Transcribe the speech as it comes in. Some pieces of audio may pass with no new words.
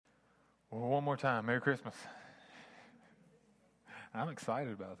Well, one more time, Merry Christmas. I'm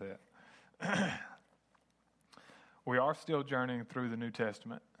excited about that. We are still journeying through the New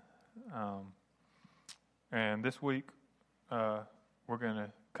Testament. And this week, we're going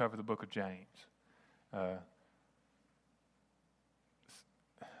to cover the book of James. I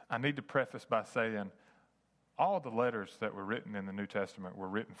need to preface by saying all the letters that were written in the New Testament were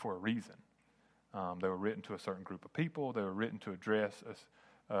written for a reason. They were written to a certain group of people. They were written to address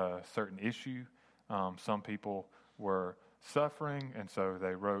a certain issue. Some people were suffering, and so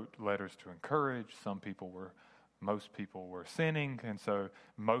they wrote letters to encourage. Most people were sinning, and so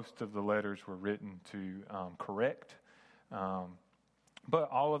most of the letters were written to correct.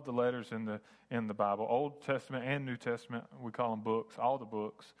 But all of the letters in the Bible, Old Testament and New Testament, we call them books, all the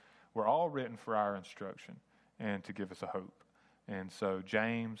books, were all written for our instruction and to give us a hope. And so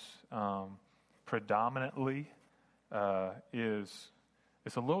James predominantly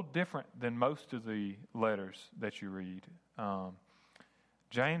it's a little different than most of the letters that you read.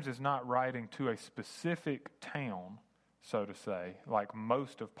 James is not writing to a specific town, so to say, like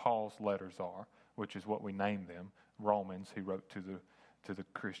most of Paul's letters are, which is what we name them. Romans, he wrote to the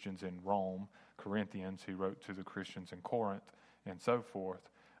Christians in Rome. Corinthians, he wrote to the Christians in Corinth, and so forth.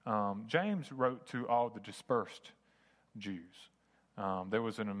 James wrote to all the dispersed Jews. There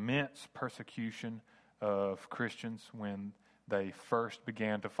was an immense persecution of Christians when they first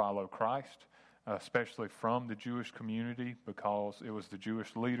began to follow Christ, especially from the Jewish community, because it was the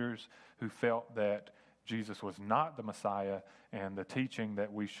Jewish leaders who felt that Jesus was not the Messiah, and the teaching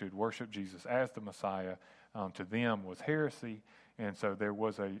that we should worship Jesus as the Messiah to them was heresy, and so there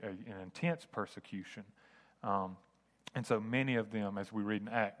was an intense persecution. And so many of them, as we read in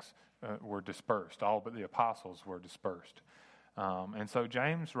Acts, were dispersed. All but the apostles were dispersed. And so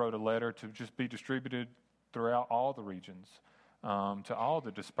James wrote a letter to just be distributed throughout all the regions, to all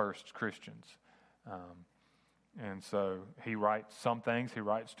the dispersed Christians. And so he writes some things he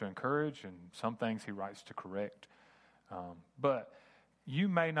writes to encourage, and some things he writes to correct. But you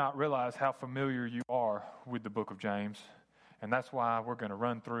may not realize how familiar you are with the book of James, and that's why we're going to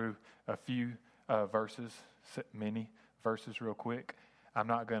run through a few many verses real quick. I'm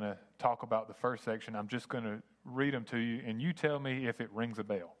not going to talk about the first section. I'm just going to read them to you, and you tell me if it rings a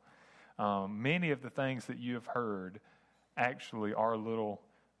bell. Many of the things that you have heard actually are little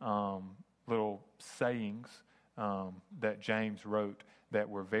sayings that James wrote that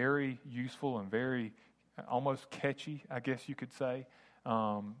were very useful and very almost catchy, I guess you could say.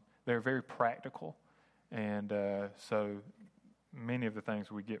 They're very practical, and so many of the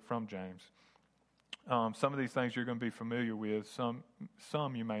things we get from James. Some of these things you're going to be familiar with,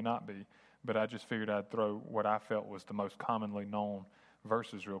 some you may not be, but I just figured I'd throw what I felt was the most commonly known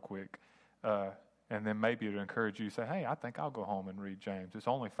verses real quick, and then maybe it'll encourage you to say, hey, I think I'll go home and read James. It's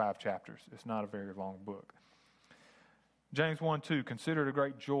only 5 chapters. It's not a very long book. James 1:2, consider it a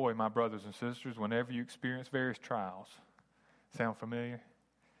great joy, my brothers and sisters, whenever you experience various trials. Sound familiar?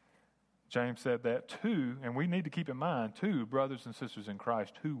 James said that too, and we need to keep in mind, too, brothers and sisters in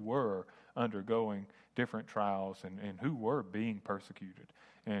Christ who were undergoing different trials and who were being persecuted.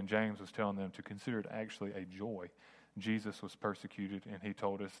 And James was telling them to consider it actually a joy. Jesus was persecuted, and he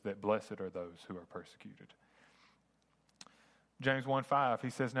told us that blessed are those who are persecuted. James 1:5, he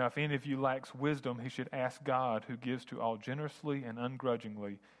says, now if any of you lacks wisdom, he should ask God, who gives to all generously and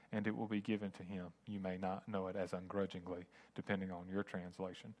ungrudgingly, and it will be given to him. You may not know it as ungrudgingly, depending on your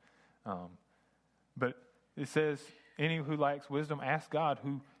translation. But it says, any who lacks wisdom, ask God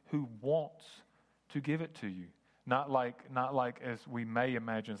who wants to give it to you. Not like as we may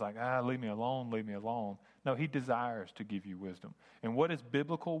imagine, it's like, leave me alone. No, he desires to give you wisdom. And what is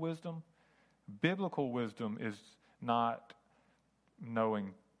biblical wisdom? Biblical wisdom is not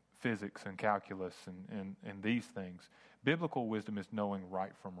knowing physics and calculus and these things. Biblical wisdom is knowing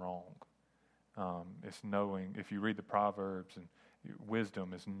right from wrong. It's knowing, if you read the Proverbs, and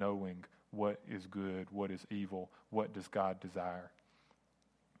wisdom is knowing what is good, what is evil, what does God desire.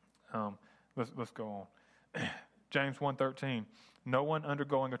 Let's go on. James 1:13, no one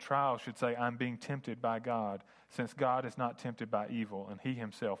undergoing a trial should say, I'm being tempted by God, since God is not tempted by evil, and he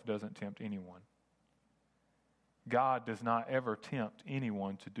himself doesn't tempt anyone. God does not ever tempt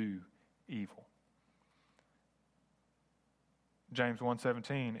anyone to do evil. James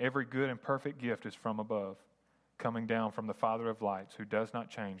 1:17, every good and perfect gift is from above, coming down from the Father of lights, who does not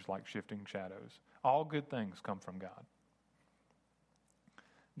change like shifting shadows. All good things come from God.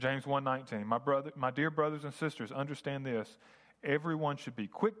 James 1:19, my dear brothers and sisters, understand this. Everyone should be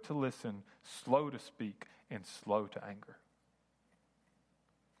quick to listen, slow to speak, and slow to anger.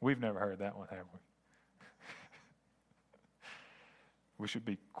 We've never heard that one, have we? We should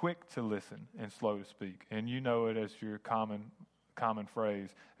be quick to listen and slow to speak. And you know it as your common phrase.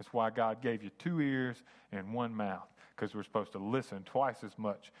 That's why God gave you 2 ears and 1 mouth, because we're supposed to listen twice as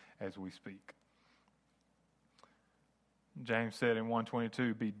much as we speak. James said in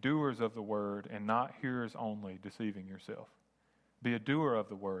 1:22, be doers of the word and not hearers only, deceiving yourself. Be a doer of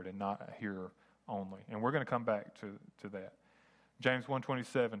the word and not a hearer only. And we're going to come back to that. James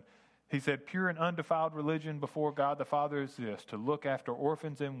 1:27, he said, pure and undefiled religion before God the Father is this, to look after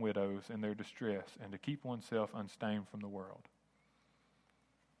orphans and widows in their distress and to keep oneself unstained from the world.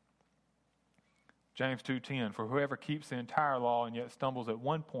 James 2:10, for whoever keeps the entire law and yet stumbles at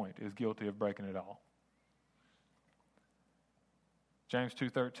one point is guilty of breaking it all. James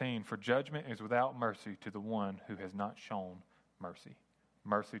 2:13, for judgment is without mercy to the one who has not shown mercy.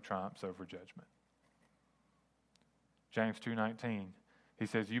 Mercy triumphs over judgment. James 2:19, he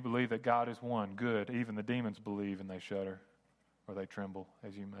says, you believe that God is one. Good. Even the demons believe and they shudder, or they tremble,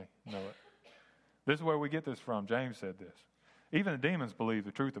 as you may know it. This is where we get this from. James said this. Even the demons believe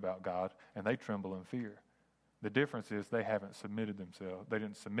the truth about God, and they tremble in fear. The difference is they haven't submitted themselves. They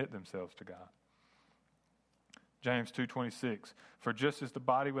didn't submit themselves to God. James 2:26, for just as the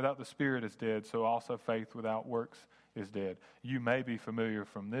body without the spirit is dead, so also faith without works is dead. You may be familiar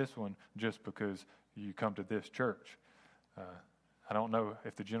from this one just because you come to this church. I don't know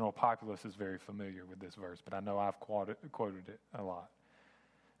if the general populace is very familiar with this verse, but I know I've quoted it a lot.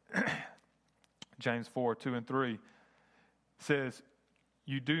 James 4:2-3 says,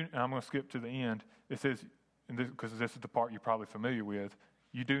 you do, and I'm going to skip to the end. It says, because this is the part you're probably familiar with,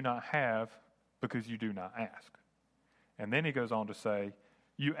 you do not have because you do not ask. And then he goes on to say,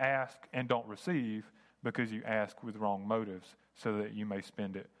 you ask and don't receive because you ask with wrong motives so that you may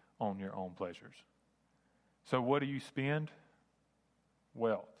spend it on your own pleasures. So what do you spend?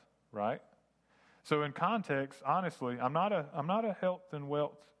 Wealth, right? So in context, honestly, I'm not a health and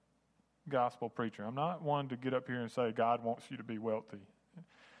wealth gospel preacher. I'm not one to get up here and say God wants you to be wealthy.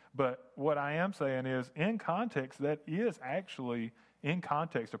 But what I am saying is, in context, that is actually in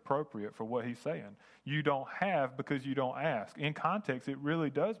context appropriate for what he's saying. You don't have because you don't ask. In context, it really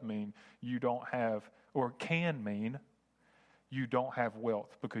does mean you don't have, or can mean you don't have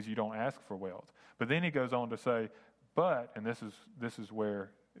wealth because you don't ask for wealth. But then he goes on to say, but, and this is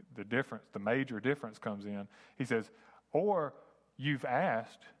where the major difference comes in. He says, or you've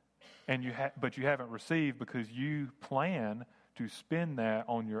asked and but you haven't received because you plan to spend that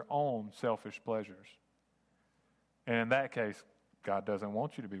on your own selfish pleasures. And in that case, God doesn't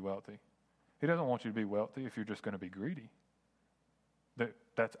want you to be wealthy. He doesn't want you to be wealthy if you're just going to be greedy.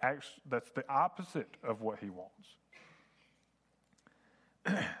 That's the opposite of what he wants.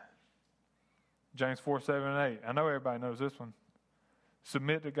 James 4:7-8. I know everybody knows this one.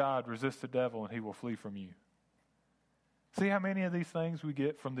 Submit to God, resist the devil, and he will flee from you. See how many of these things we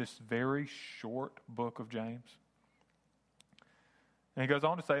get from this very short book of James? And he goes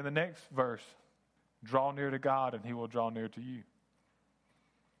on to say in the next verse, draw near to God and he will draw near to you.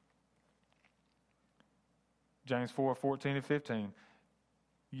 James 4:14-15.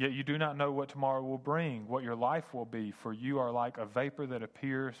 Yet you do not know what tomorrow will bring, what your life will be, for you are like a vapor that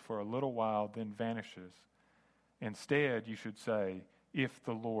appears for a little while, then vanishes. Instead, you should say, if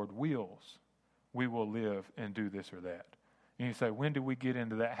the Lord wills, we will live and do this or that. And you say, when do we get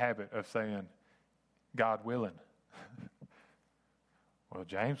into that habit of saying, God willing? Well,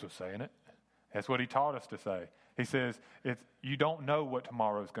 James was saying it. That's what he taught us to say. He says, you don't know what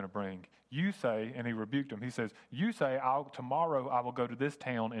tomorrow is going to bring. You say, and he rebuked him, he says, you say, tomorrow I will go to this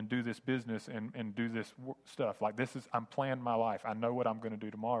town and do this business and do this stuff. Like I'm planning my life. I know what I'm going to do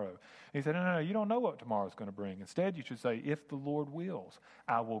tomorrow. He said, no, you don't know what tomorrow is going to bring. Instead, you should say, if the Lord wills,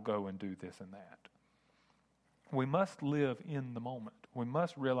 I will go and do this and that. We must live in the moment. We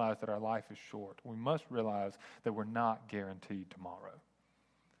must realize that our life is short. We must realize that we're not guaranteed tomorrow.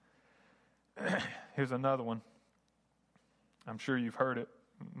 Here's another one. I'm sure you've heard it.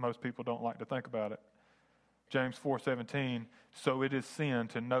 Most people don't like to think about it. James 4:17, so it is sin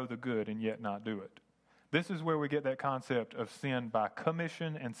to know the good and yet not do it. This is where we get that concept of sin by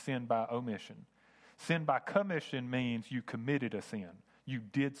commission and sin by omission. Sin by commission means you committed a sin. You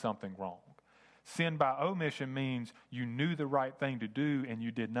did something wrong. Sin by omission means you knew the right thing to do and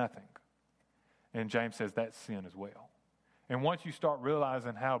you did nothing. And James says that's sin as well. And once you start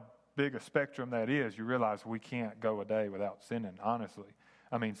realizing how big a spectrum that is, you realize we can't go a day without sinning, honestly.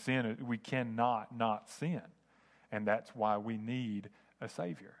 I mean, we cannot not sin. And that's why we need a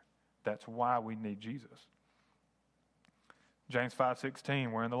Savior. That's why we need Jesus. James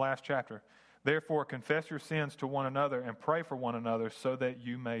 5:16, we're in the last chapter. Therefore, confess your sins to one another and pray for one another so that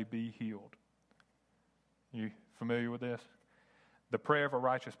you may be healed. You familiar with this? the prayer of a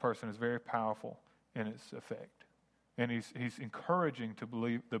righteous person is very powerful in its effect. And he's encouraging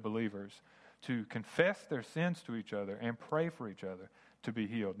the believers to confess their sins to each other and pray for each other to be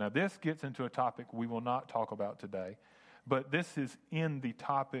healed. Now, this gets into a topic we will not talk about today, but this is in the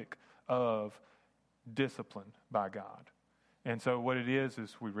topic of discipline by God. And so what it is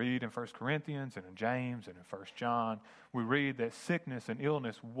we read in 1 Corinthians and in James and in 1 John, we read that sickness and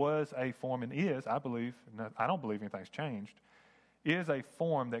illness was a form and is, I don't believe anything's changed, is a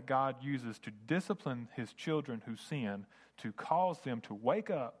form that God uses to discipline his children who sin, to cause them to wake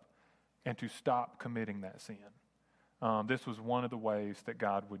up and to stop committing that sin. This was one of the ways that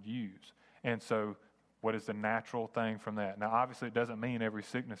God would use. And so what is the natural thing from that? Now, obviously, it doesn't mean every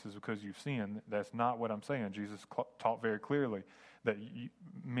sickness is because you've sinned. That's not what I'm saying. Jesus taught very clearly that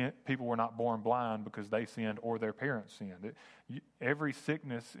people were not born blind because they sinned or their parents sinned. Every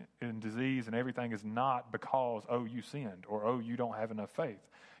sickness and disease and everything is not because, you sinned or, you don't have enough faith.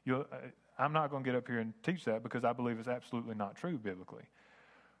 I'm not going to get up here and teach that because I believe it's absolutely not true biblically.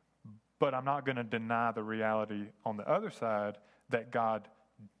 But I'm not going to deny the reality on the other side that God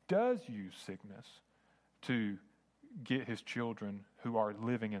does use sickness to get his children who are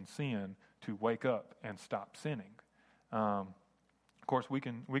living in sin to wake up and stop sinning. Of course, we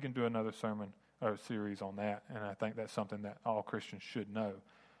can do another sermon or series on that, and I think that's something that all Christians should know.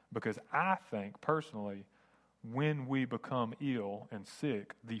 Because I think, personally, when we become ill and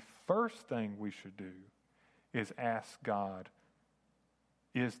sick, the first thing we should do is ask God,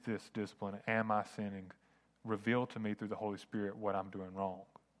 is this discipline? Am I sinning? Reveal to me through the Holy Spirit what I'm doing wrong.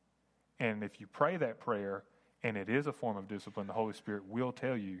 And if you pray that prayer, and it is a form of discipline, the Holy Spirit will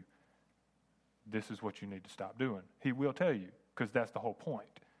tell you, this is what you need to stop doing. He will tell you, because that's the whole point.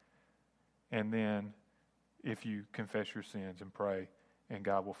 And then, if you confess your sins and pray, and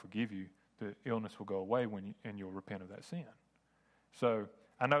God will forgive you, the illness will go away and you'll repent of that sin. So,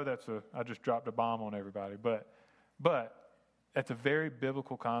 I know I just dropped a bomb on everybody, but that's a very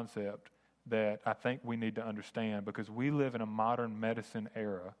biblical concept that I think we need to understand, because we live in a modern medicine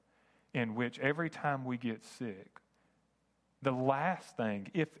era in which every time we get sick, the last thing,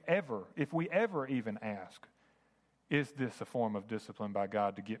 if we ever even ask, is this a form of discipline by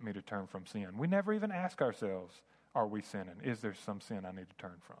God to get me to turn from sin? We never even ask ourselves, are we sinning? Is there some sin I need to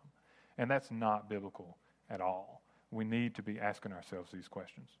turn from? And that's not biblical at all. We need to be asking ourselves these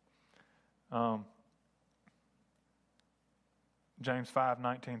questions. James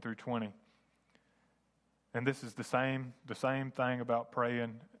 5:19 through 20. And this is the same thing about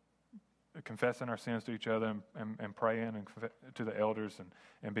praying, confessing our sins to each other and praying and to the elders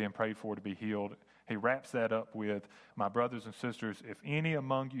and being prayed for to be healed. He wraps that up with, my brothers and sisters, if any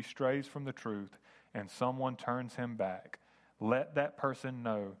among you strays from the truth and someone turns him back, let that person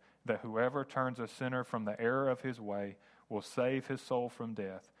know that whoever turns a sinner from the error of his way will save his soul from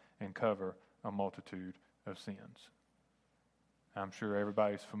death and cover a multitude of sins. I'm sure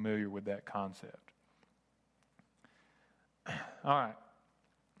everybody's familiar with that concept. All right.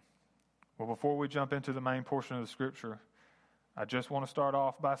 Well, before we jump into the main portion of the scripture, I just want to start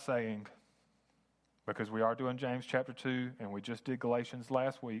off by saying, because we are doing James chapter 2, and we just did Galatians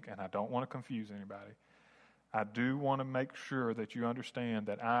last week, and I don't want to confuse anybody, I do want to make sure that you understand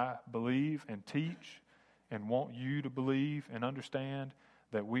that I believe and teach and want you to believe and understand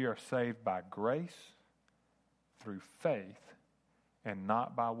that we are saved by grace through faith and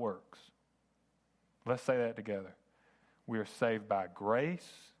not by works. Let's say that together. We are saved by grace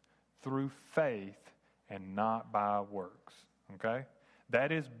through faith and not by works. Okay?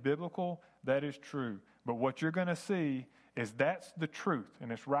 That is biblical. That is true. But what you're going to see is that's the truth,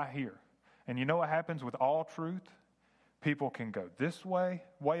 and it's right here. And you know what happens with all truth? People can go this way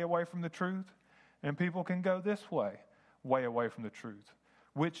away from the truth, and people can go this way away from the truth.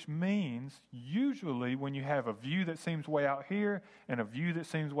 Which means, usually, when you have a view that seems way out here and a view that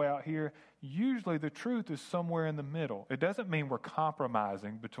seems way out here, usually the truth is somewhere in the middle. It doesn't mean we're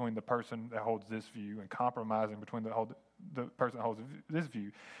compromising between the person that holds this view and compromising between the person that holds this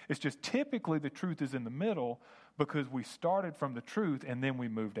view. It's just typically the truth is in the middle because we started from the truth and then we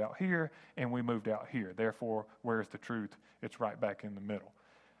moved out here and we moved out here. Therefore, where's the truth? It's right back in the middle.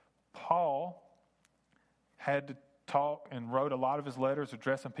 Paul had to talk and wrote a lot of his letters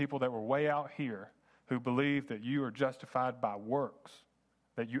addressing people that were way out here who believed that you are justified by works,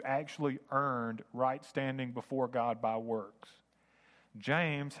 that you actually earned right standing before God by works.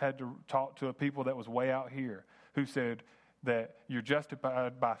 James had to talk to a people that was way out here who said that you're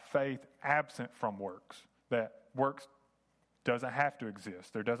justified by faith absent from works, that works doesn't have to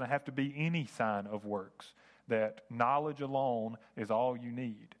exist. There doesn't have to be any sign of works, that knowledge alone is all you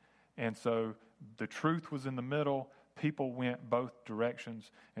need. And so the truth was in the middle. people went both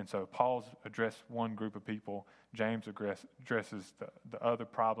directions. And so Paul's addressed one group of people. James addresses the other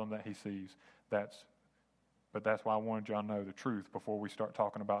problem that he sees. But that's why I wanted y'all to know the truth before we start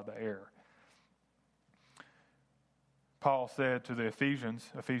talking about the error. Paul said to the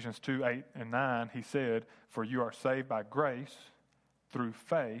Ephesians 2, 8, and 9, he said, "For you are saved by grace through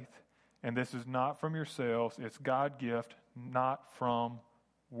faith, and this is not from yourselves, it's God's gift, not from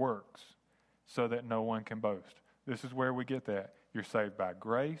works, so that no one can boast." This is where we get that. You're saved by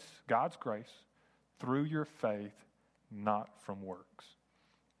grace, God's grace, through your faith, not from works.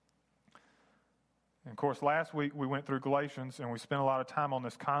 And of course, last week we went through Galatians, and we spent a lot of time on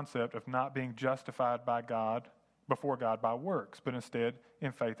this concept of not being justified by God, before God by works, but instead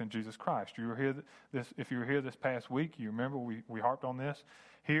in faith in Jesus Christ. You were here if you were here this past week, you remember we harped on this.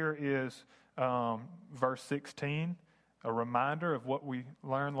 Here is verse 16, a reminder of what we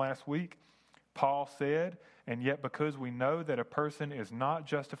learned last week. Paul said, "And yet because we know that a person is not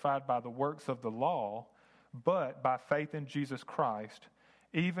justified by the works of the law, but by faith in Jesus Christ,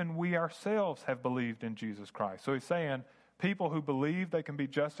 even we ourselves have believed in Jesus Christ." So he's saying, people who believe they can be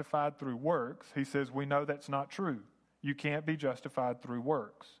justified through works, he says, we know that's not true. You can't be justified through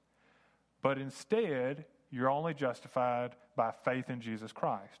works. But instead, you're only justified by faith in Jesus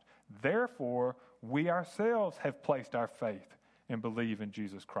Christ. Therefore, we ourselves have placed our faith and believe in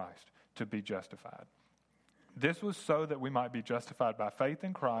Jesus Christ to be justified. This was so that we might be justified by faith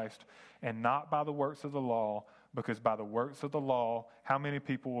in Christ and not by the works of the law, because by the works of the law, how many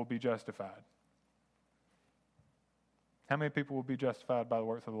people will be justified? How many people will be justified by the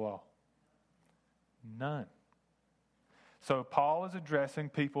works of the law? None. So Paul is addressing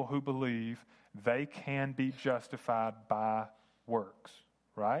people who believe they can be justified by works,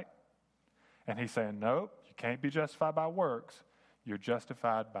 right? And he's saying, nope, you can't be justified by works. You're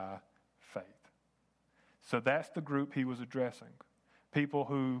justified by faith. So that's the group he was addressing. People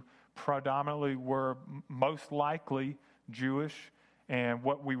who predominantly were most likely Jewish. And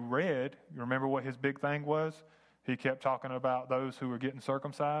what we read, you remember what his big thing was? He kept talking about those who were getting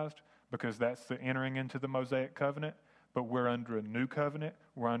circumcised, because that's the entering into the Mosaic covenant. But we're under a new covenant.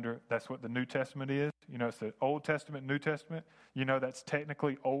 That's what the New Testament is. You know, it's the Old Testament, New Testament. You know, that's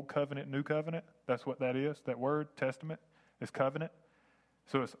technically Old Covenant, New Covenant. That's what that is. That word, testament, is covenant.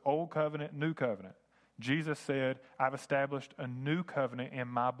 So it's Old Covenant, New Covenant. Jesus said, "I've established a new covenant in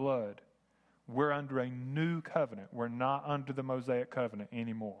my blood." We're under a new covenant. We're not under the Mosaic covenant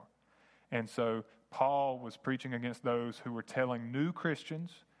anymore. And so Paul was preaching against those who were telling new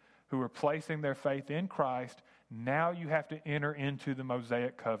Christians who were placing their faith in Christ, now you have to enter into the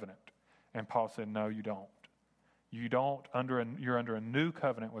Mosaic covenant. And Paul said, no, you don't. You're under a new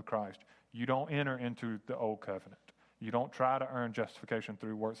covenant with Christ. You don't enter into the old covenant. You don't try to earn justification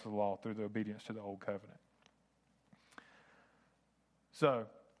through works of the law, through the obedience to the old covenant. So,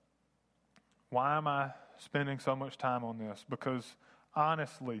 why am I spending so much time on this? Because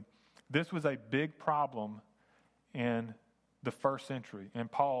honestly, this was a big problem in the first century, in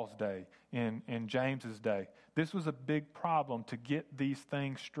Paul's day, in James's day. This was a big problem to get these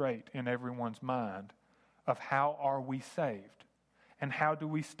things straight in everyone's mind of how are we saved and how do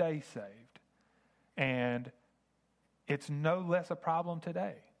we stay saved. And it's no less a problem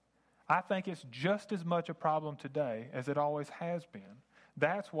today. I think it's just as much a problem today as it always has been.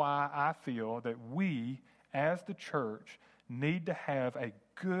 That's why I feel that we, as the church, need to have a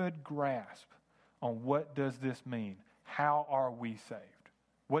good grasp on what does this mean. How are we saved?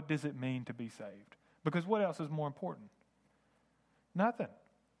 What does it mean to be saved? Because what else is more important? Nothing.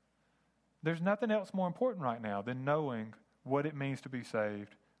 There's nothing else more important right now than knowing what it means to be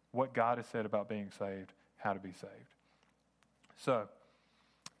saved, what God has said about being saved, how to be saved. So,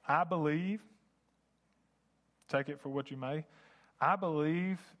 I believe, take it for what you may, I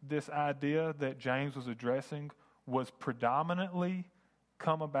believe this idea that James was addressing was predominantly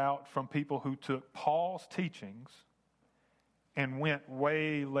come about from people who took Paul's teachings and went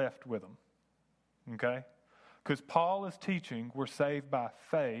way left with them. Okay? Because Paul is teaching we're saved by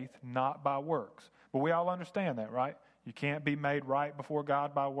faith, not by works. But we all understand that, right? You can't be made right before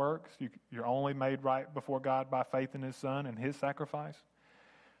God by works. You're only made right before God by faith in His Son and His sacrifice.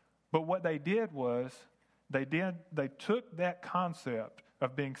 But what they did was, they took that concept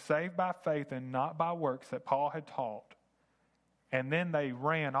of being saved by faith and not by works that Paul had taught, and then they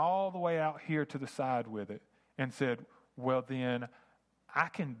ran all the way out here to the side with it and said, well then, I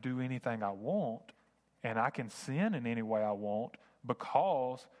can do anything I want, and I can sin in any way I want,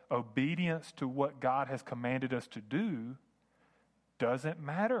 because obedience to what God has commanded us to do doesn't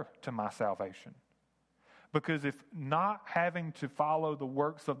matter to my salvation. Because if not having to follow the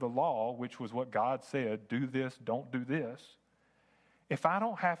works of the law, which was what God said, do this, don't do this, if I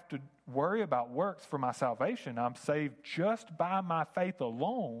don't have to worry about works for my salvation, I'm saved just by my faith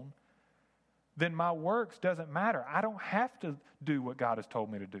alone, then my works doesn't matter. I don't have to do what God has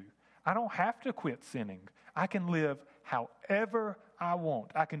told me to do. I don't have to quit sinning. I can live however I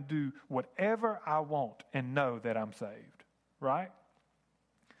want. I can do whatever I want and know that I'm saved, right?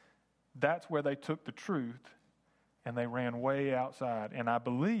 That's where they took the truth and they ran way outside. And I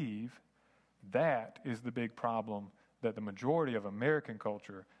believe that is the big problem that the majority of American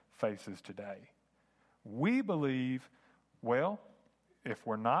culture faces today. We believe, well, if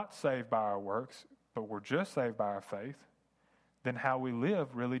we're not saved by our works, but we're just saved by our faith, then how we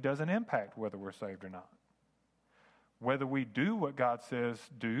live really doesn't impact whether we're saved or not. Whether we do what God says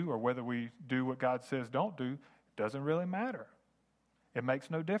do or whether we do what God says don't do doesn't really matter. It makes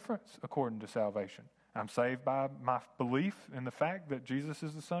no difference according to salvation. I'm saved by my belief in the fact that Jesus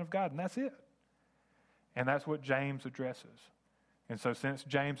is the Son of God, and that's it. And that's what James addresses. And so since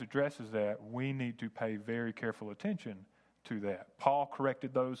James addresses that, we need to pay very careful attention to that. Paul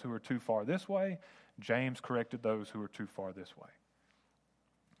corrected those who are too far this way. James corrected those who are too far this way.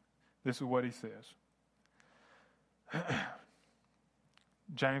 This is what he says.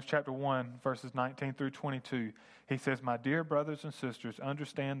 James chapter 1, verses 19 through 22. He says, "My dear brothers and sisters,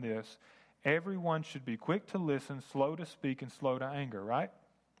 understand this. Everyone should be quick to listen, slow to speak, and slow to anger," right?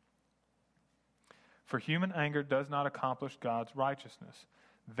 "For human anger does not accomplish God's righteousness.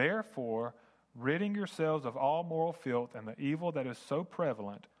 Therefore, ridding yourselves of all moral filth and the evil that is so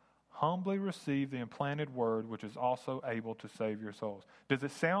prevalent, humbly receive the implanted word which is also able to save your souls." Does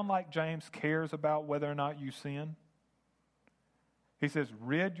it sound like James cares about whether or not you sin? He says,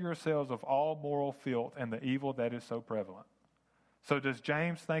 rid yourselves of all moral filth and the evil that is so prevalent. So does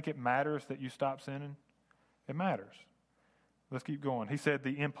James think it matters that you stop sinning? It matters. Let's keep going. He said,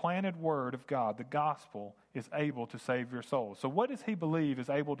 the implanted word of God, the gospel, is able to save your souls. So what does he believe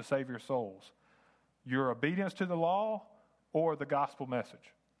is able to save your souls? Your obedience to the law or the gospel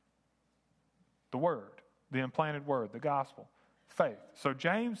message? The word, the implanted word, the gospel, faith. So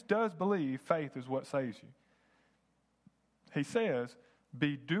James does believe faith is what saves you. He says,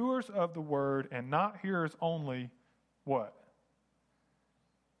 be doers of the word and not hearers only, what?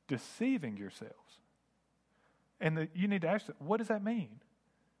 Deceiving yourselves. And you need to ask, what does that mean?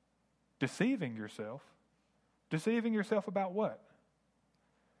 Deceiving yourself? Deceiving yourself about what?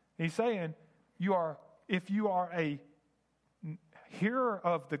 He's saying, if you are a hearer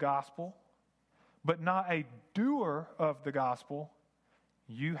of the gospel, but not a doer of the gospel,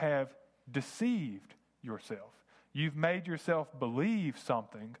 you have deceived yourself. You've made yourself believe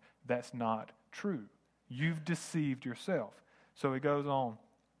something that's not true. You've deceived yourself. So he goes on.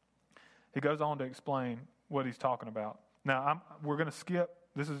 He goes on to explain what he's talking about. Now, we're going to skip.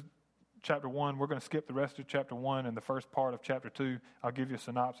 This is chapter 1. We're going to skip the rest of chapter 1 and the first part of chapter 2. I'll give you a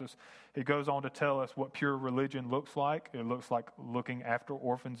synopsis. He goes on to tell us what pure religion looks like. It looks like looking after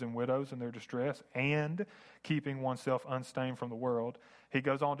orphans and widows in their distress and keeping oneself unstained from the world. He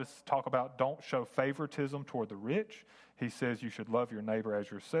goes on to talk about don't show favoritism toward the rich. He says you should love your neighbor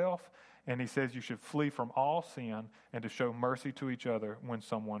as yourself. And he says you should flee from all sin and to show mercy to each other when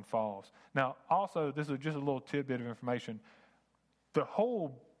someone falls. Now, also, this is just a little tidbit of information. The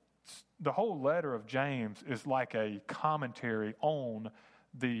whole letter of James is like a commentary on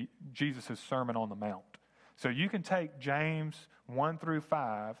Jesus' Sermon on the Mount. So you can take James 1 through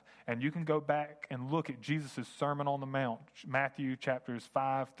 5, and you can go back and look at Jesus' Sermon on the Mount, Matthew chapters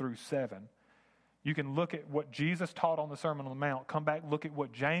 5 through 7. You can look at what Jesus taught on the Sermon on the Mount, come back, look at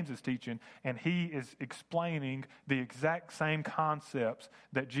what James is teaching, and he is explaining the exact same concepts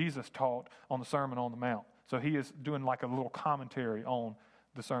that Jesus taught on the Sermon on the Mount. So he is doing like a little commentary on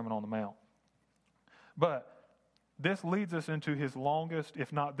the Sermon on the Mount. But this leads us into his longest,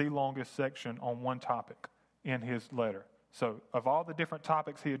 if not the longest section on one topic in his letter. So of all the different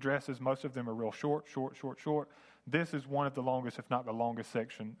topics he addresses, most of them are real short. This is one of the longest, if not the longest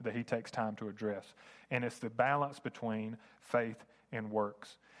section that he takes time to address. And it's the balance between faith and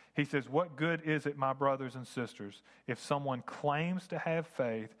works. He says, what good is it, my brothers and sisters, if someone claims to have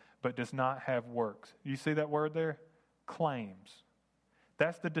faith but does not have works? You see that word there? Claims.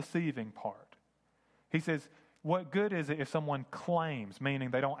 That's the deceiving part. He says, what good is it if someone claims, meaning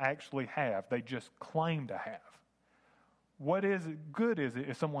they don't actually have, they just claim to have? Good is it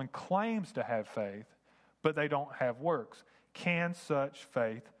if someone claims to have faith, but they don't have works? Can such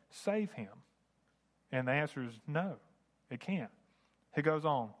faith save him? And the answer is no, it can't. He goes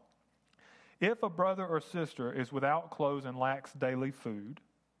on. If a brother or sister is without clothes and lacks daily food,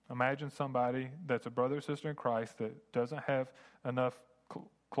 Imagine somebody that's a brother or sister in Christ that doesn't have enough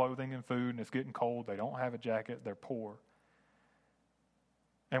clothing and food, and it's getting cold. They don't have a jacket. They're poor.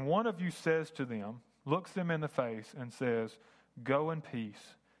 And one of you says to them, looks them in the face and says, "Go in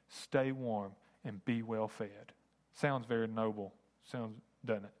peace, stay warm, and be well fed." Sounds very noble,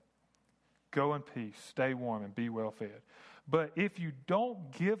 doesn't it? Go in peace, stay warm, and be well fed. But if you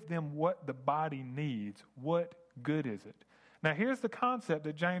don't give them what the body needs, what good is it? Now here's the concept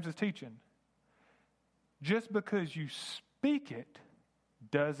that James is teaching. Just because you speak it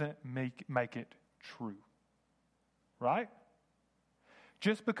doesn't make it true. Right?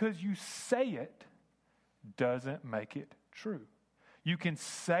 Just because you say it doesn't make it true. You can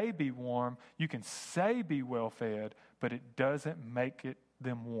say be warm, you can say be well fed, but it doesn't make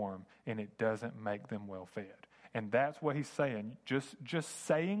them warm, and it doesn't make them well fed. And that's what he's saying. Just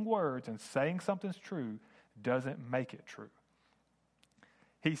saying words and saying something's true doesn't make it true.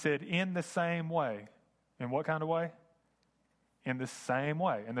 He said, in the same way. In what kind of way? In the same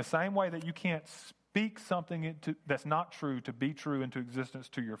way. In the same way that you can't speak something that's not true to be true into existence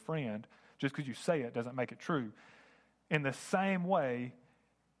to your friend, just because you say it doesn't make it true. In the same way,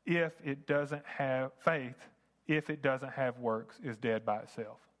 if it doesn't have faith, if it doesn't have works, is dead by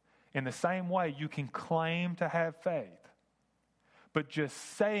itself. In the same way, you can claim to have faith, but just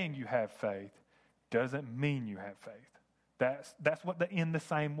saying you have faith doesn't mean you have faith. That's what in the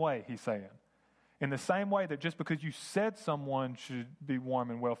same way he's saying. In the same way that just because you said someone should be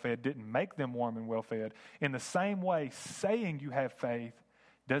warm and well-fed didn't make them warm and well-fed, in the same way, saying you have faith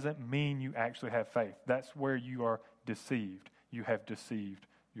doesn't mean you actually have faith. That's where you are deceived. You have deceived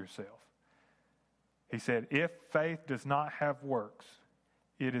yourself. He said, if faith does not have works,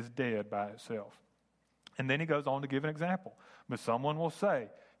 it is dead by itself. And then he goes on to give an example. But someone will say,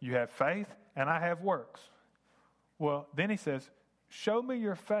 you have faith and I have works. Well, then he says, show me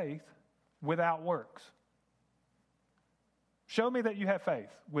your faith without works. Show me that you have faith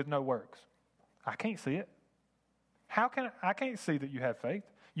with no works. I can't see it. I can't see that you have faith.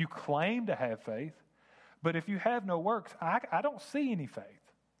 You claim to have faith, but if you have no works, I don't see any faith.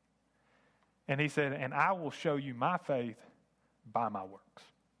 And he said, and I will show you my faith by my works.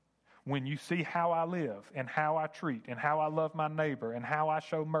 When you see how I live and how I treat and how I love my neighbor and how I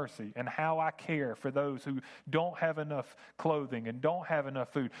show mercy and how I care for those who don't have enough clothing and don't have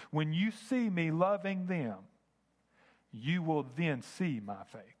enough food, when you see me loving them, you will then see my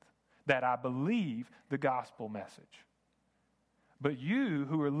faith, that I believe the gospel message. But you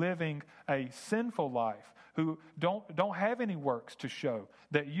who are living a sinful life, who don't have any works to show,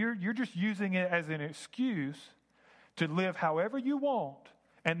 that you're just using it as an excuse to live however you want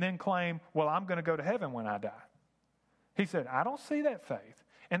and then claim, well, I'm going to go to heaven when I die. He said, I don't see that faith.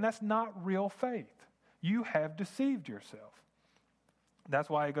 And that's not real faith. You have deceived yourself.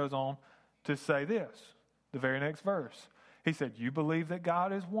 That's why he goes on to say this, the very next verse. He said, you believe that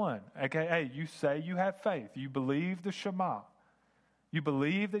God is one. AKA, you say you have faith. You believe the Shema. You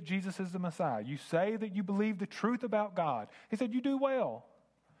believe that Jesus is the Messiah. You say that you believe the truth about God. He said, you do well.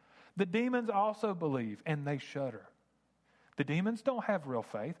 The demons also believe, and they shudder. The demons don't have real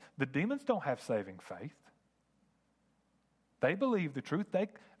faith. The demons don't have saving faith. They believe the truth.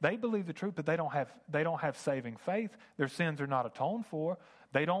 They believe the truth, but they don't have saving faith. Their sins are not atoned for.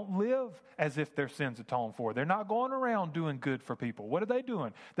 They don't live as if their sins atoned for. They're not going around doing good for people. What are they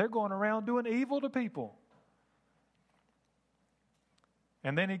doing? They're going around doing evil to people.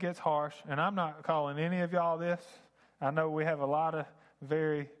 And then he gets harsh, and I'm not calling any of y'all this. I know we have a lot of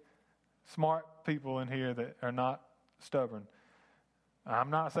very smart people in here that are not stubborn. I'm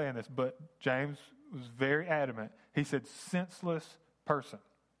not saying this, but James was very adamant. He said, senseless person.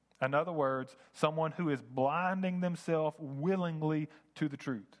 In other words, someone who is blinding themselves willingly to the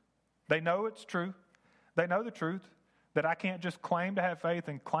truth. They know it's true. They know the truth, that I can't just claim to have faith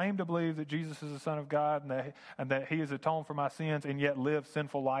and claim to believe that Jesus is the Son of God and that He has atoned for my sins and yet live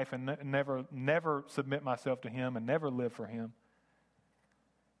sinful life and never submit myself to Him and never live for Him.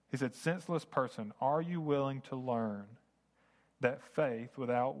 He said, senseless person, are you willing to learn that faith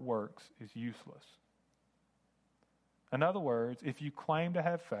without works is useless? In other words, if you claim to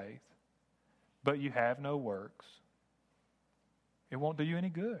have faith, but you have no works, it won't do you any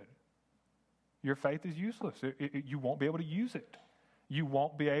good. Your faith is useless. You won't be able to use it. You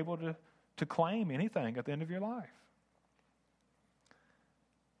won't be able to claim anything at the end of your life.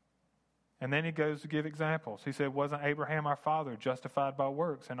 And then he goes to give examples. He said, wasn't Abraham our father justified by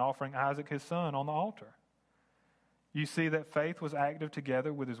works and offering Isaac his son on the altar? You see that faith was active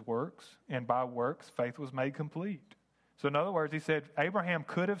together with his works, and by works faith was made complete. So in other words, he said, Abraham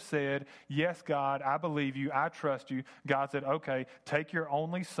could have said, yes, God, I believe you, I trust you. God said, okay, take your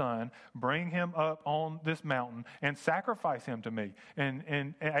only son, bring him up on this mountain, and sacrifice him to me.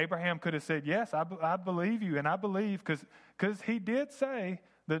 And Abraham could have said, yes, I believe you, and I believe, because he did say,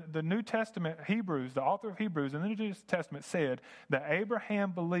 the New Testament, Hebrews, the author of Hebrews in the New Testament said that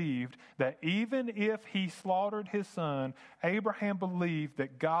Abraham believed that even if he slaughtered his son, Abraham believed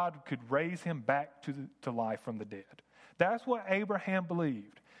that God could raise him back to life from the dead. That's what Abraham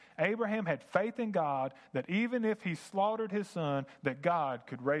believed. Abraham had faith in God that even if he slaughtered his son, that God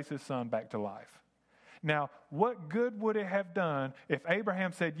could raise his son back to life. Now, what good would it have done if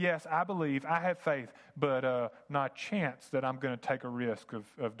Abraham said, yes, I believe, I have faith, but not a chance that I'm going to take a risk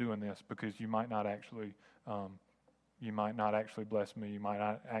of doing this because you might not actually bless me, you might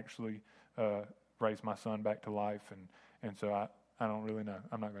not actually raise my son back to life, and so I don't really know.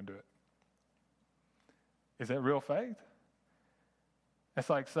 I'm not going to do it. Is that real faith? It's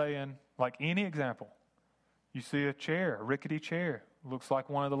like saying, like any example, you see a chair, a rickety chair, looks like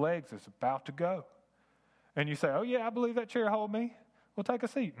one of the legs is about to go. And you say, oh yeah, I believe that chair will hold me. Well, take a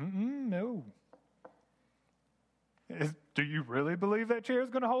seat. No. Do you really believe that chair is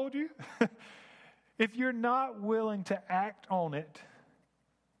going to hold you? If you're not willing to act on it,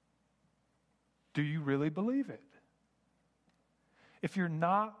 do you really believe it? If you're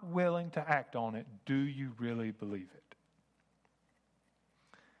not willing to act on it, do you really believe it?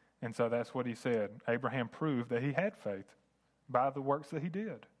 And so that's what he said. Abraham proved that he had faith by the works that he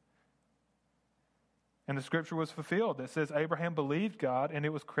did. And the scripture was fulfilled that says Abraham believed God and it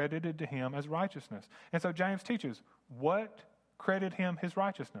was credited to him as righteousness. And so James teaches, what credited him his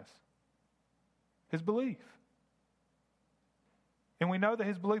righteousness? His belief. And we know that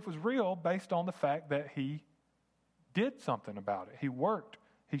his belief was real based on the fact that he did something about it. He worked.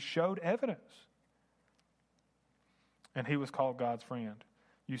 He showed evidence. And he was called God's friend.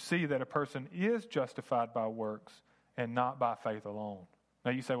 You see that a person is justified by works and not by faith alone. Now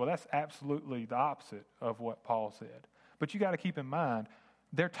you say, well, that's absolutely the opposite of what Paul said. But you got to keep in mind,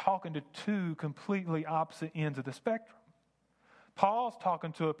 they're talking to two completely opposite ends of the spectrum. Paul's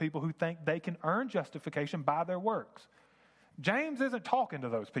talking to people who think they can earn justification by their works. James isn't talking to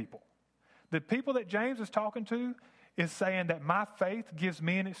those people. The people that James is talking to is saying that my faith gives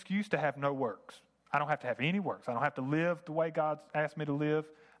me an excuse to have no works. I don't have to have any works. I don't have to live the way God's asked me to live.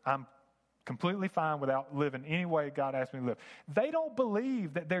 I'm completely fine without living any way God asked me to live. They don't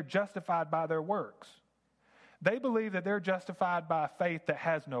believe that they're justified by their works. They believe that they're justified by a faith that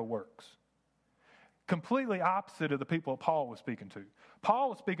has no works. Completely opposite of the people Paul was speaking to.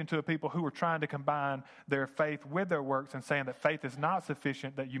 Paul was speaking to a people who were trying to combine their faith with their works and saying that faith is not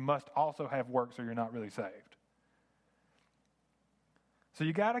sufficient, that you must also have works or you're not really saved. So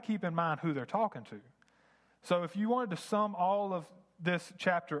you got to keep in mind who they're talking to. So if you wanted to sum all of this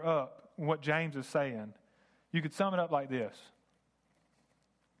chapter up, what James is saying, you could sum it up like this.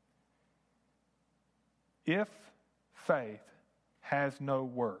 If faith has no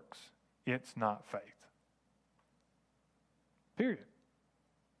works, it's not faith. Period.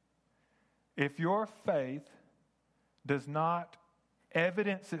 If your faith does not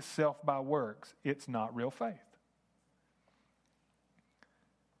evidence itself by works, it's not real faith.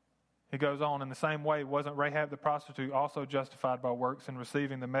 He goes on, in the same way, wasn't Rahab the prostitute also justified by works in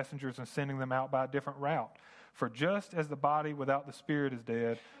receiving the messengers and sending them out by a different route? For just as the body without the spirit is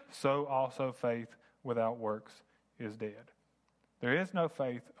dead, so also faith without works is dead. There is no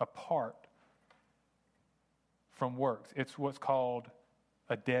faith apart from works. It's what's called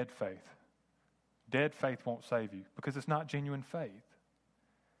a dead faith. Dead faith won't save you because it's not genuine faith.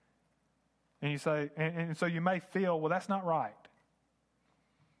 And you say, and so you may feel, well, that's not right.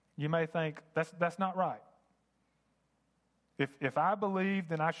 You may think, that's not right. If I believe,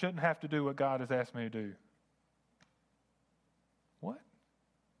 then I shouldn't have to do what God has asked me to do. What?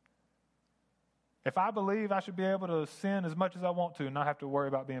 If I believe, I should be able to sin as much as I want to and not have to worry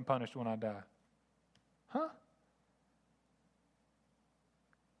about being punished when I die. Huh?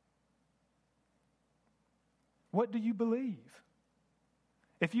 What do you believe?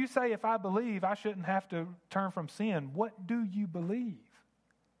 If you say, if I believe, I shouldn't have to turn from sin, what do you believe?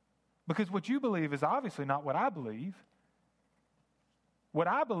 Because what you believe is obviously not what I believe. What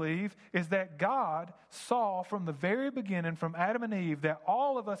I believe is that God saw from the very beginning, from Adam and Eve, that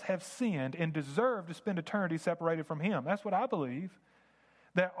all of us have sinned and deserve to spend eternity separated from Him. That's what I believe.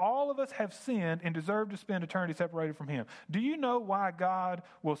 That all of us have sinned and deserve to spend eternity separated from Him. Do you know why God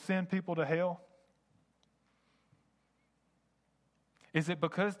will send people to hell? Is it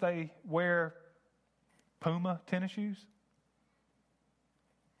because they wear Puma tennis shoes?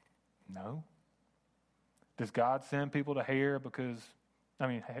 No. Does God send people to hell because,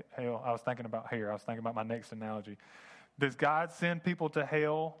 hell, I was thinking about hair. I was thinking about my next analogy. Does God send people to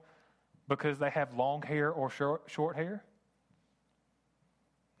hell because they have long hair or short hair?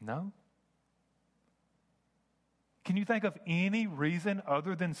 No. Can you think of any reason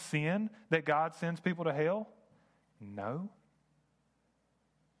other than sin that God sends people to hell? No.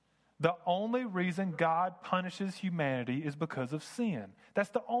 The only reason God punishes humanity is because of sin.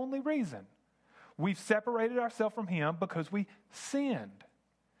 That's the only reason. We've separated ourselves from Him because we sinned.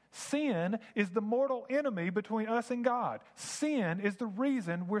 Sin is the mortal enemy between us and God. Sin is the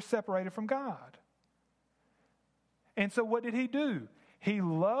reason we're separated from God. And so what did He do? He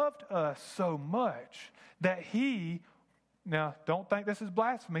loved us so much that He, now don't think this is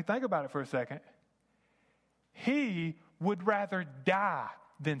blasphemy, think about it for a second. He would rather die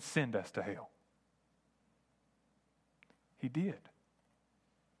than send us to hell. He did.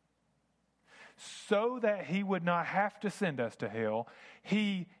 So that He would not have to send us to hell,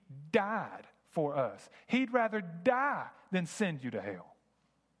 He died for us. He'd rather die than send you to hell.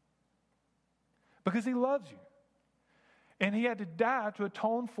 Because He loves you. And He had to die to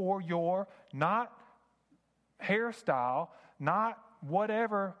atone for your not hairstyle, not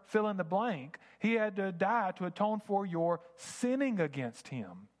whatever, fill in the blank. He had to die to atone for your sinning against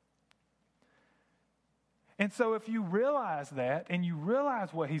Him. And so if you realize that, and you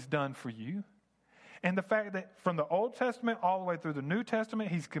realize what He's done for you, and the fact that from the Old Testament all the way through the New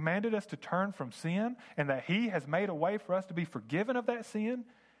Testament, He's commanded us to turn from sin, and that He has made a way for us to be forgiven of that sin,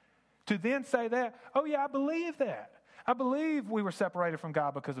 to then say that, oh yeah, I believe that. I believe we were separated from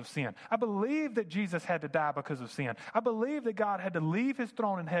God because of sin. I believe that Jesus had to die because of sin. I believe that God had to leave His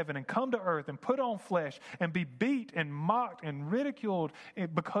throne in heaven and come to earth and put on flesh and be beat and mocked and ridiculed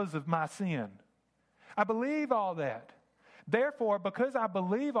because of my sin. I believe all that. Therefore, because I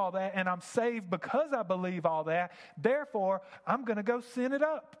believe all that and I'm saved because I believe all that, therefore, I'm going to go sin it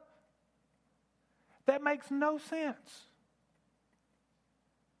up. That makes no sense.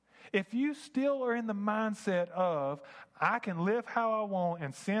 If you still are in the mindset of, I can live how I want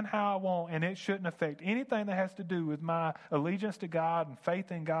and sin how I want, and it shouldn't affect anything that has to do with my allegiance to God and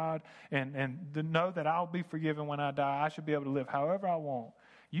faith in God, and to know that I'll be forgiven when I die, I should be able to live however I want,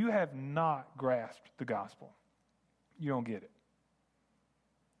 you have not grasped the gospel. You don't get it.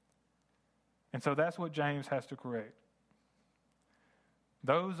 And so that's what James has to correct.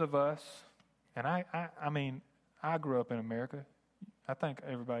 Those of us, and I grew up in America. I think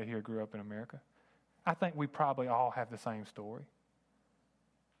everybody here grew up in America. I think we probably all have the same story.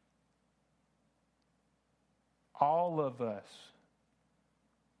 All of us,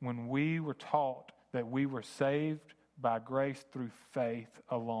 when we were taught that we were saved by grace through faith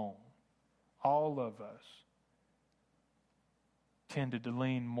alone, all of us tended to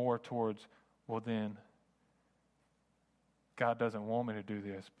lean more towards, well then, God doesn't want me to do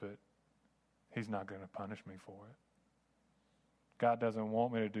this, but He's not going to punish me for it. God doesn't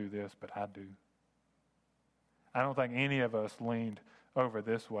want me to do this, but I do. I don't think any of us leaned over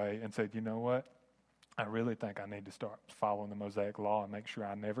this way and said, you know what? I really think I need to start following the Mosaic law and make sure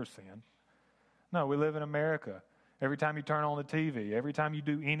I never sin. No, we live in America. Every time you turn on the TV, every time you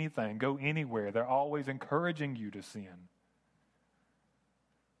do anything, go anywhere, they're always encouraging you to sin.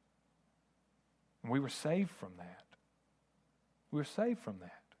 And we were saved from that. We were saved from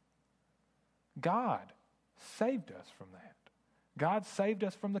that. God saved us from that. God saved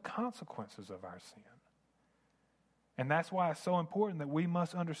us from the consequences of our sin. And that's why it's so important that we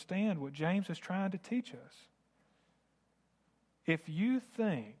must understand what James is trying to teach us. If you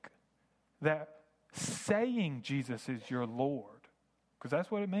think that saying Jesus is your Lord, because that's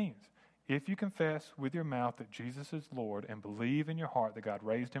what it means. If you confess with your mouth that Jesus is Lord and believe in your heart that God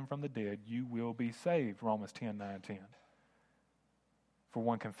raised Him from the dead, you will be saved. Romans 10:9-10. For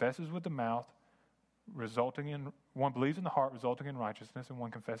one confesses with the mouth, one believes in the heart, resulting in righteousness, and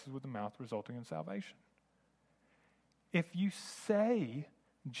one confesses with the mouth, resulting in salvation. If you say,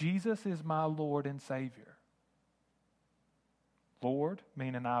 Jesus is my Lord and Savior, Lord,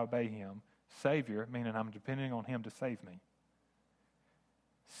 meaning I obey Him, Savior, meaning I'm depending on Him to save me.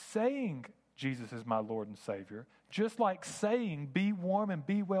 Saying Jesus is my Lord and Savior, just like saying be warm and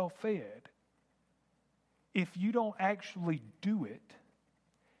be well fed, if you don't actually do it,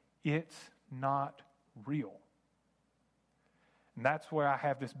 it's not real. And that's where I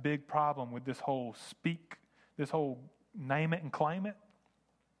have this big problem with this whole name it and claim it.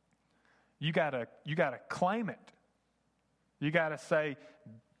 You gotta claim it. You gotta say,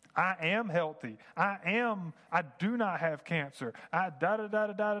 I am healthy. I do not have cancer.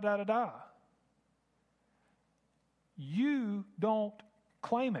 Da-da-da-da-da-da-da-da. You don't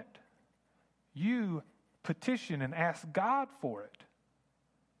claim it. You petition and ask God for it.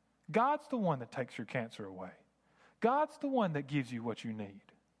 God's the one that takes your cancer away. God's the one that gives you what you need.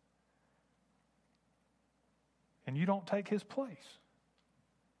 And you don't take his place.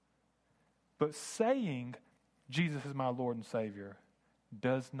 But saying Jesus is my Lord and Savior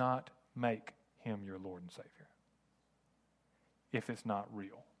does not make him your Lord and Savior. If it's not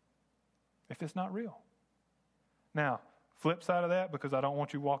real. If it's not real. Now, flip side of that, because I don't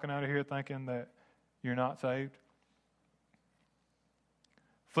want you walking out of here thinking that you're not saved.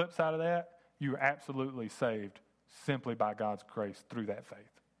 Flip side of that, you are absolutely saved simply by God's grace through that faith.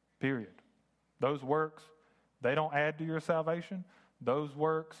 Period. Those works, they don't add to your salvation. Those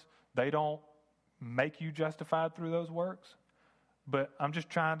works, they don't make you justified through those works. But I'm just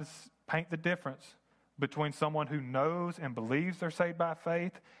trying to paint the difference between someone who knows and believes they're saved by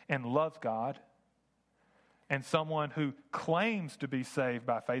faith and loves God, and someone who claims to be saved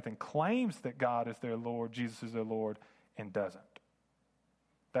by faith and claims that God is their Lord, Jesus is their Lord, and doesn't.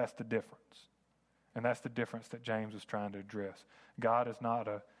 That's the difference. And that's the difference that James is trying to address. God is not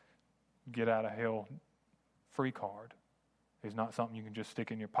a get out of hell free card. He's not something you can just stick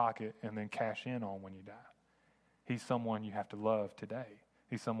in your pocket and then cash in on when you die. He's someone you have to love today.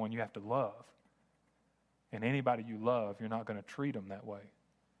 He's someone you have to love. And anybody you love, you're not going to treat them that way.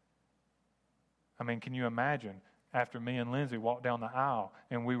 I mean, can you imagine after me and Lindsay walked down the aisle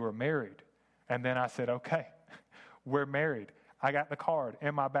and we were married, and then I said, okay, we're married. I got the card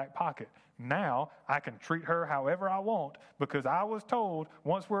in my back pocket. Now I can treat her however I want because I was told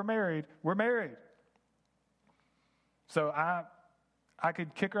once we're married, we're married. So I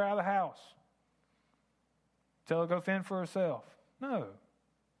could kick her out of the house. Tell her to go fend for herself. No.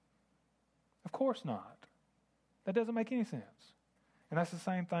 Of course not. That doesn't make any sense. And that's the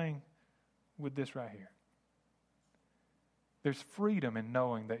same thing with this right here. There's freedom in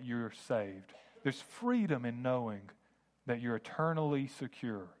knowing that you're saved. There's freedom in knowing that you're eternally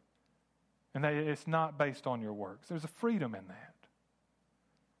secure. And that it's not based on your works. There's a freedom in that.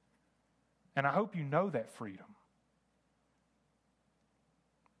 And I hope you know that freedom.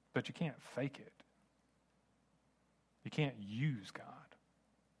 But you can't fake it. You can't use God.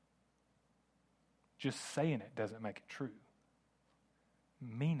 Just saying it doesn't make it true.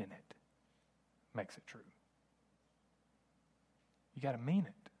 Meaning it makes it true. You got to mean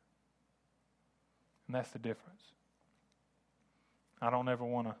it. And that's the difference. I don't ever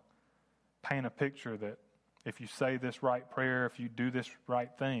want to paint a picture that if you say this right prayer, if you do this right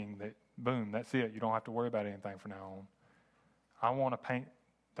thing, that boom, that's it. You don't have to worry about anything from now on. I want to paint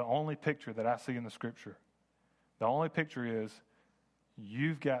the only picture that I see in the Scripture. The only picture is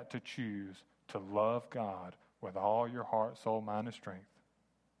you've got to choose to love God with all your heart, soul, mind, and strength.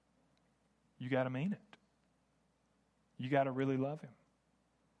 You got to mean it. You got to really love him.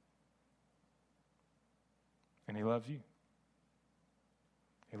 And he loves you.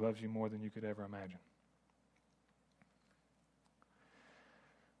 He loves you more than you could ever imagine.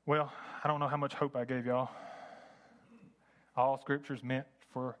 Well, I don't know how much hope I gave y'all. All Scripture is meant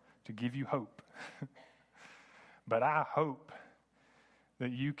to give you hope. But I hope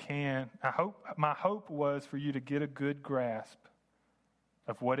that you can, my hope was for you to get a good grasp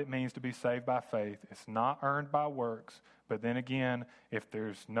of what it means to be saved by faith. It's not earned by works, but then again, if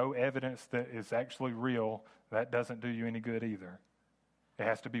there's no evidence that is actually real, that doesn't do you any good either. It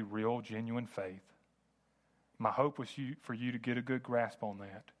has to be real, genuine faith. My hope was for you to get a good grasp on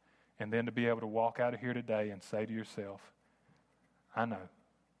that, and then to be able to walk out of here today and say to yourself, I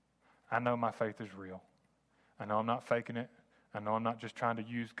know my faith is real. I know I'm not faking it. I know I'm not just trying to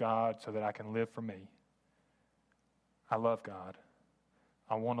use God so that I can live for me. I love God.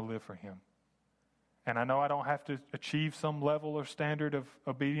 I want to live for him. And I know I don't have to achieve some level or standard of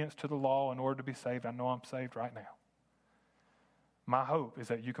obedience to the law in order to be saved. I know I'm saved right now. My hope is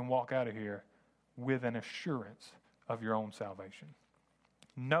that you can walk out of here with an assurance of your own salvation,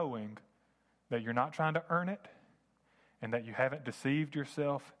 knowing that you're not trying to earn it and that you haven't deceived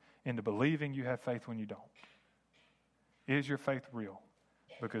yourself into believing you have faith when you don't. Is your faith real?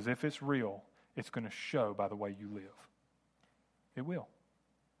 Because if it's real, it's going to show by the way you live. It will.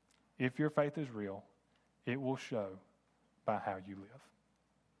 If your faith is real, it will show by how you live.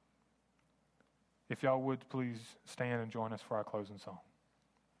 If y'all would please stand and join us for our closing song.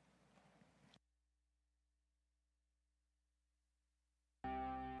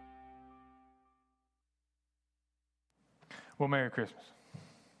 Well, Merry Christmas.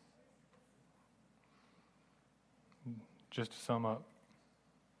 Just to sum up,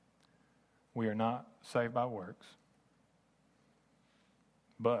 we are not saved by works,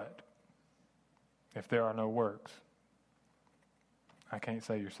 but if there are no works, I can't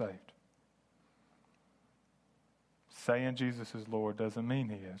say you're saved. saying Jesus is Lord doesn't mean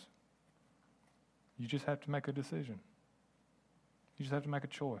he is. You just have to make a decision. You just have to make a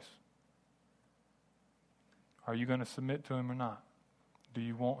choice. Are you going to submit to him or not? Do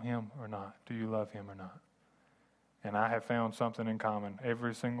you want him or not? Do you love him or not? And I have found something in common.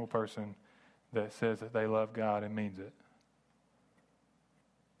 Every single person that says that they love God and means it,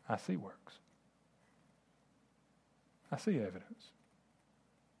 I see works. I see evidence.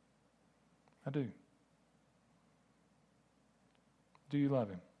 I do. Do you love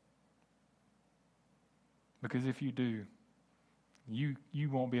him? Because if you do, you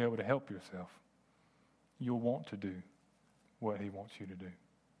won't be able to help yourself. You'll want to do what he wants you to do.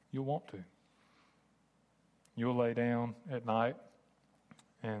 You'll want to. You'll lay down at night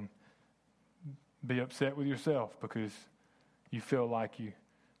and be upset with yourself because you feel like you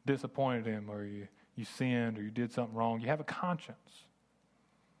disappointed him, or you sinned, or you did something wrong. You have a conscience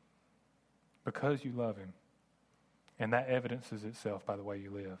because you love him. And that evidences itself by the way you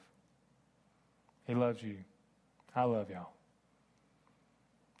live. He loves you. I love y'all.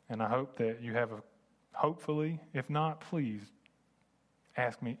 And I hope that you have hopefully, if not, please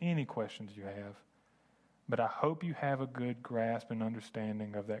ask me any questions you have. But I hope you have a good grasp and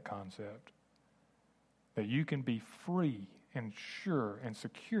understanding of that concept. That you can be free and sure and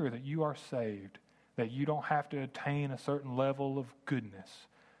secure that you are saved. That you don't have to attain a certain level of goodness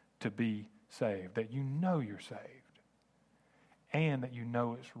to be saved. That you know you're saved. And that you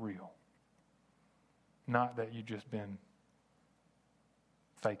know it's real. Not that you've just been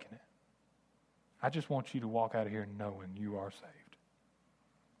faking it. I just want you to walk out of here knowing you are saved.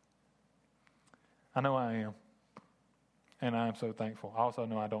 I know I am. And I am so thankful. I also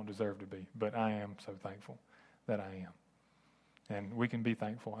know I don't deserve to be, but I am so thankful that I am. And we can be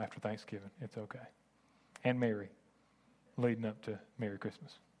thankful after Thanksgiving. It's okay. And Merry, leading up to Merry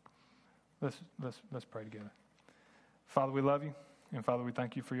Christmas. Let's pray together. Father, we love you, and Father, we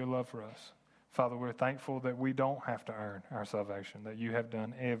thank you for your love for us. Father, we're thankful that we don't have to earn our salvation, that you have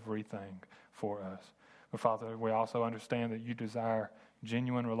done everything for us. But Father, we also understand that you desire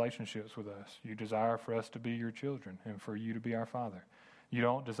genuine relationships with us. You desire for us to be your children and for you to be our Father. You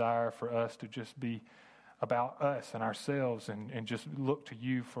don't desire for us to just be about us and ourselves and just look to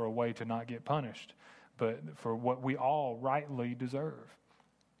you for a way to not get punished, but for what we all rightly deserve.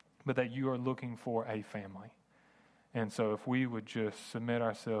 But that you are looking for a family. And so if we would just submit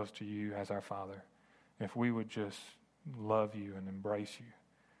ourselves to you as our Father, if we would just love you and embrace you,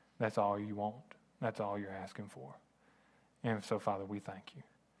 that's all you want. That's all you're asking for. And so, Father, we thank you.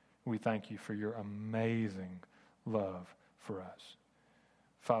 We thank you for your amazing love for us.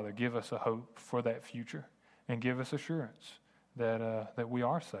 Father, give us a hope for that future and give us assurance that we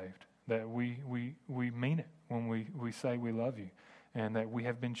are saved, that we mean it when we say we love you, and that we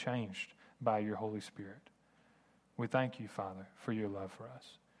have been changed by your Holy Spirit. We thank you, Father, for your love for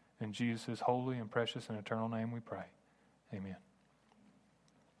us. In Jesus' holy and precious and eternal name we pray. Amen.